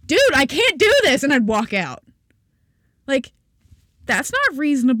like, dude, I can't do this. And I'd walk out. Like, that's not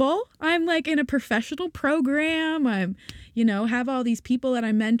reasonable. I'm like in a professional program. I'm, you know, have all these people that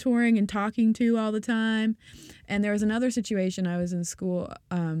I'm mentoring and talking to all the time. And there was another situation. I was in school.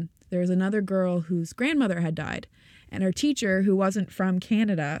 There was another girl whose grandmother had died. And her teacher, who wasn't from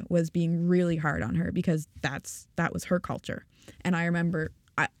Canada, was being really hard on her because that was her culture. And I remember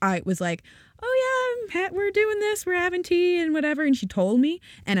I was like, oh yeah, we're doing this, we're having tea and whatever. And she told me,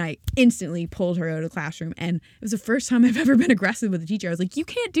 and I instantly pulled her out of the classroom. And it was the first time I've ever been aggressive with a teacher. I was like, you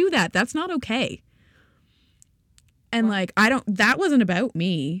can't do that. That's not okay. And wow. Like, that wasn't about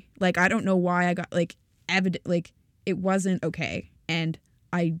me. Like, I don't know why I got like evident, like it wasn't okay. And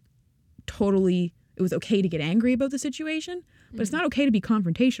it was okay to get angry about the situation, but it's not okay to be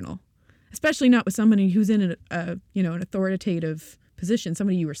confrontational, especially not with somebody who's in an authoritative position,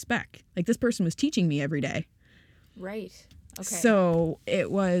 somebody you respect. Like this person was teaching me every day. Right. Okay. So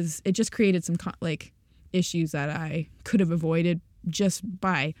it just created some issues that I could have avoided just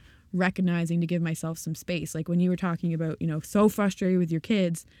by recognizing to give myself some space. Like when you were talking about, you know, so frustrated with your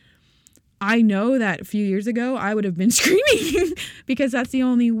kids, I know that a few years ago I would have been screaming because that's the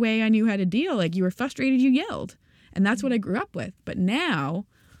only way I knew how to deal. Like you were frustrated, you yelled. And that's what I grew up with. But now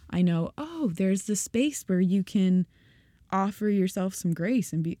I know, oh, there's this space where you can offer yourself some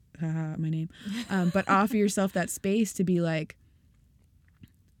grace and be, but offer yourself that space to be like,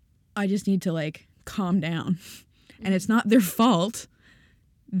 I just need to like calm down. And it's not their fault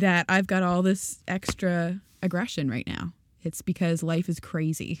that I've got all this extra aggression right now. It's because life is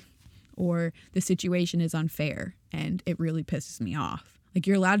crazy. or the situation is unfair and it really pisses me off. Like,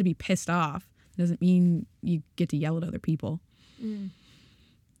 you're allowed to be pissed off. It doesn't mean you get to yell at other people.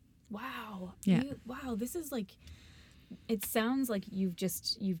 Wow. Yeah. Wow. This is like, it sounds like you've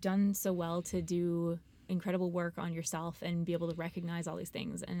done so well to do incredible work on yourself and be able to recognize all these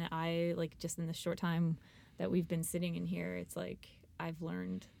things. And I, like, just in the short time that we've been sitting in here, it's like I've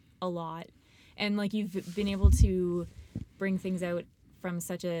learned a lot. And like, you've been able to bring things out from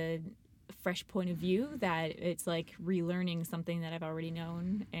such a fresh point of view that it's like relearning something that I've already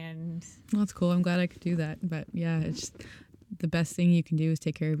known. And Well, that's cool. I'm glad I could do that. But yeah, it's just, the best thing you can do is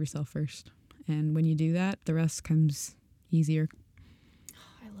take care of yourself first. And when you do that, the rest comes easier.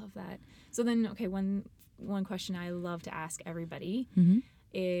 I love that. So then, okay, one question I love to ask everybody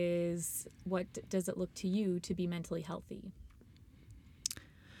is, what does it look to you to be mentally healthy?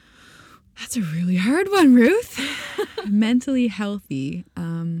 That's a really hard one, Ruth. Mentally healthy.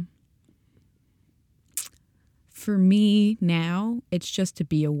 For me now, it's just to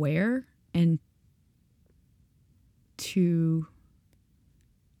be aware and to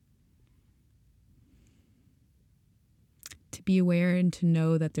be aware and to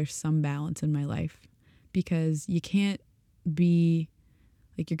know that there's some balance in my life, because you can't be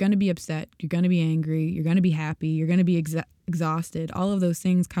like, you're going to be upset, you're going to be angry, you're going to be happy, you're going to be exhausted. All of those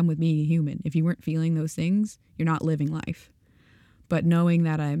things come with being a human. If you weren't feeling those things, you're not living life. But knowing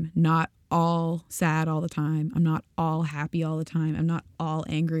that I'm not all sad all the time, I'm not all happy all the time, I'm not all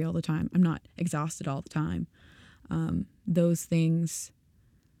angry all the time, I'm not exhausted all the time. Those things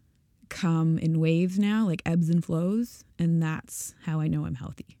come in waves now, like ebbs and flows, and that's how I know I'm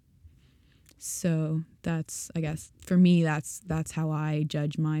healthy. So that's, I guess, for me, that's how I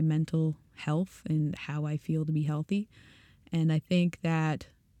judge my mental health and how I feel to be healthy. And I think that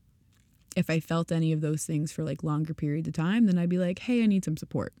if I felt any of those things for like longer periods of time, then I'd be like, hey, I need some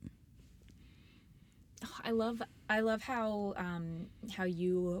support. I love how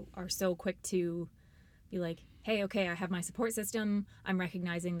you are so quick to be like, hey, okay, I have my support system. I'm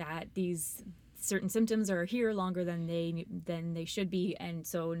recognizing that these certain symptoms are here longer than they should be, and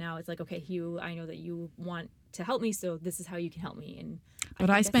so now it's like, okay, Hugh, I know that you want to help me, so this is how you can help me.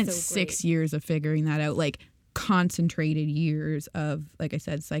 And I spent 6 years of figuring that out, like concentrated years of, like I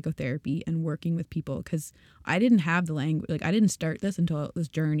said, psychotherapy and working with people, because I didn't have the language. Like, I didn't start this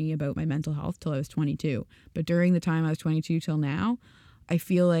journey about my mental health till I was 22. But during the time I was 22 till now, I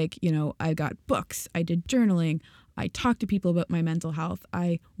feel like, I got books, I did journaling, I talked to people about my mental health.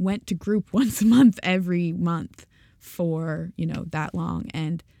 I went to group once a month, every month for, that long.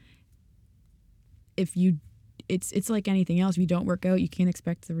 And it's like anything else. If you don't work out, you can't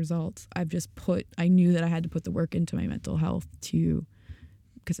expect the results. I knew that I had to put the work into my mental health to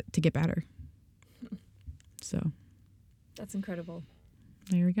get better. So. That's incredible.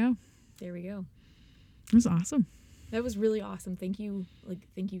 There we go. It was awesome. That was really awesome. Thank you.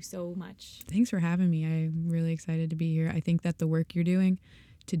 Thank you so much. Thanks for having me. I'm really excited to be here. I think that the work you're doing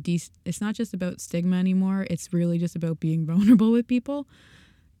it's not just about stigma anymore. It's really just about being vulnerable with people.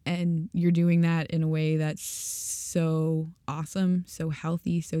 And you're doing that in a way that's so awesome, so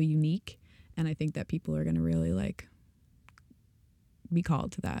healthy, so unique. And I think that people are going to really be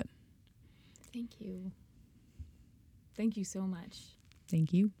called to that. Thank you. Thank you so much.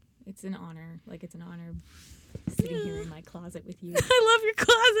 Thank you. It's an honor. It's an honor sitting here in my closet with you. I love your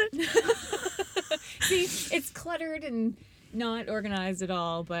closet. See, it's cluttered and not organized at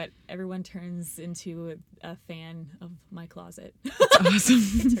all, but everyone turns into a fan of my closet. That's awesome.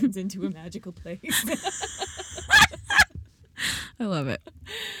 It turns into a magical place. I love it.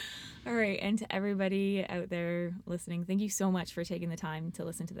 All right, and to everybody out there listening, thank you so much for taking the time to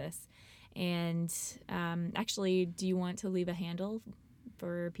listen to this. And actually, do you want to leave a handle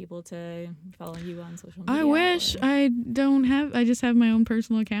for people to follow you on social media? I wish. I just have my own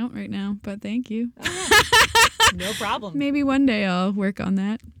personal account right now, but thank you. Oh, yeah. No problem. Maybe one day I'll work on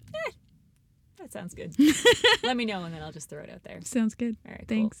that. That sounds good. Let me know, and then I'll just throw it out there. Sounds good. All right,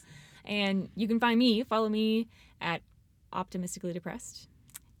 thanks. Cool. And you can follow me at Optimistically Depressed.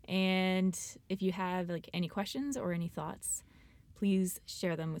 And if you have any questions or any thoughts, please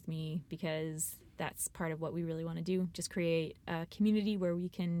share them with me, because that's part of what we really want to do. Just create a community where we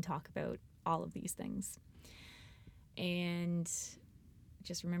can talk about all of these things. And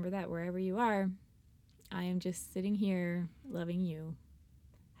just remember that wherever you are, I am just sitting here loving you.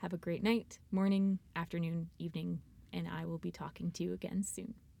 Have a great night, morning, afternoon, evening, and I will be talking to you again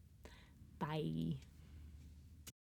soon. Bye.